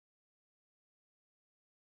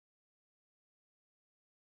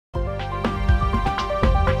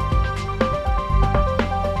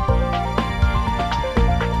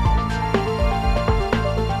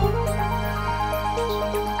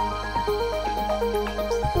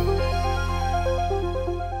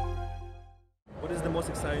What is the most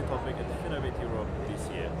exciting topic at FinovateEurope this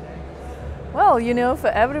year? Well, you know, for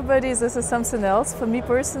everybody this is something else. For me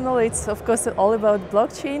personally, it's of course all about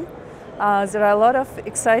blockchain. There are a lot of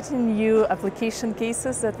exciting new application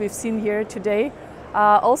cases that we've seen here today.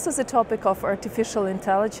 Also the topic of artificial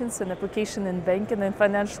intelligence and application in banking and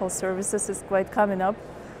financial services is quite coming up.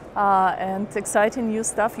 And exciting new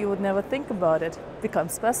stuff you would never think about it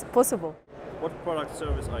becomes possible. What product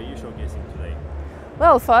service are you showcasing today?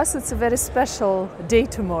 Well, for us it's a very special day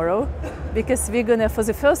tomorrow because we're gonna for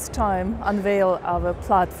the first time unveil our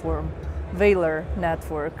platform, VALOR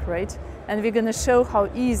network, right? And we're gonna show how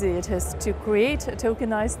easy it is to create a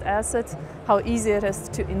tokenized asset, how easy it is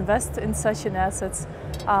to invest in such an asset,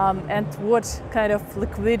 and what kind of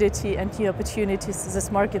liquidity and new opportunities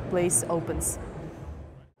this marketplace opens.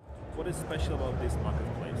 What is special about this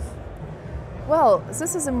marketplace? Well,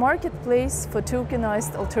 this is a marketplace for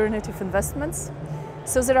tokenized alternative investments.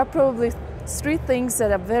 So there are probably three things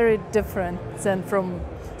that are very different than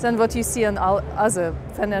what you see on other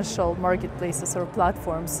financial marketplaces or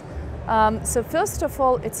platforms. So first of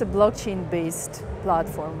all, it's a blockchain-based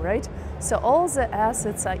platform, right? So all the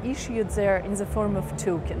assets are issued there in the form of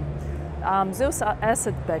token. Those are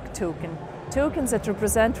asset-backed tokens that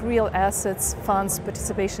represent real assets, funds,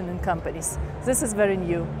 participation in companies. This is very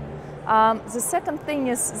new. The second thing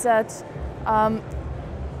is that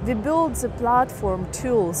we build the platform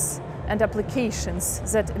tools and applications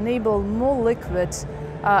that enable more liquid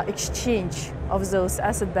exchange of those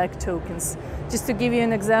asset-backed tokens. Just to give you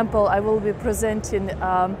an example, I will be presenting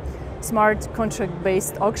smart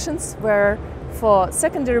contract-based auctions where for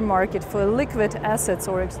secondary market, for liquid assets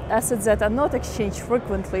or assets that are not exchanged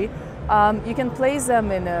frequently, you can place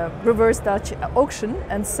them in a reverse Dutch auction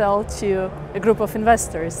and sell to a group of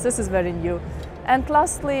investors. This is very new. And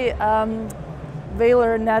lastly,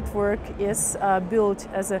 VALOR network is built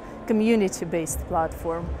as a community-based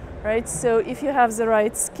platform, right? So if you have the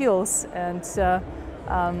right skills and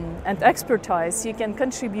expertise, you can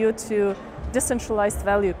contribute to decentralized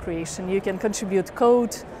value creation. You can contribute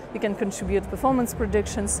code, you can contribute performance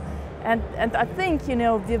predictions, and I think, you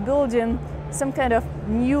know, we're building some kind of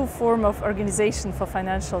new form of organization for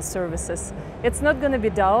financial services. It's not going to be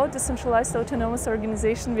DAO, decentralized autonomous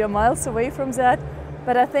organization. We are miles away from that,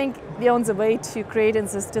 but I think we're on the way to creating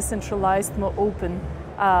this decentralized, more open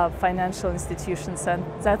financial institutions, and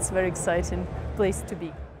that's a very exciting place to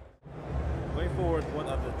be. Going forward, what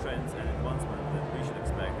are the trends and advancements that we should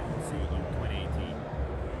expect to see in 2018?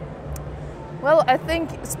 Well, I think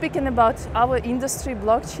speaking about our industry,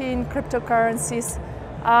 blockchain, cryptocurrencies,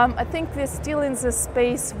 I think we're still in this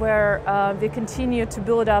space where we continue to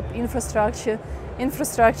build up infrastructure.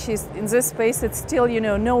 Infrastructure is, in this space, it's still, you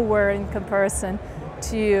know, nowhere in comparison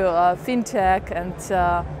to FinTech and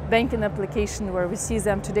banking application where we see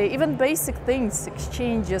them today. Even basic things,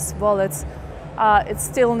 exchanges, wallets, it's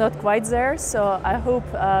still not quite there. So I hope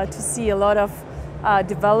to see a lot of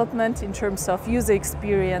development in terms of user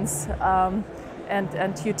experience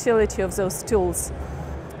and utility of those tools.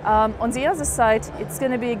 On the other side, it's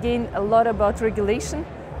going to be again a lot about regulation.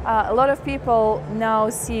 A lot of people now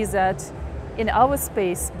see that in our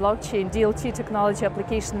space, blockchain, DLT technology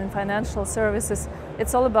application and financial services,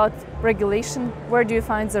 it's all about regulation. Where do you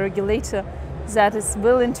find the regulator that is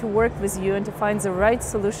willing to work with you and to find the right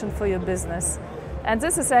solution for your business? And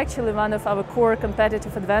this is actually one of our core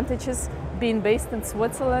competitive advantages, being based in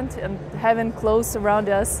Switzerland and having close around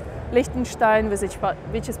us Liechtenstein,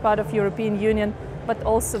 which is part of European Union, but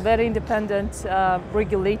also very independent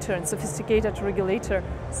regulator and sophisticated regulator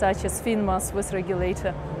such as FINMA, Swiss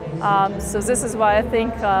regulator. So this is why I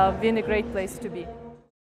think we're in a great place to be.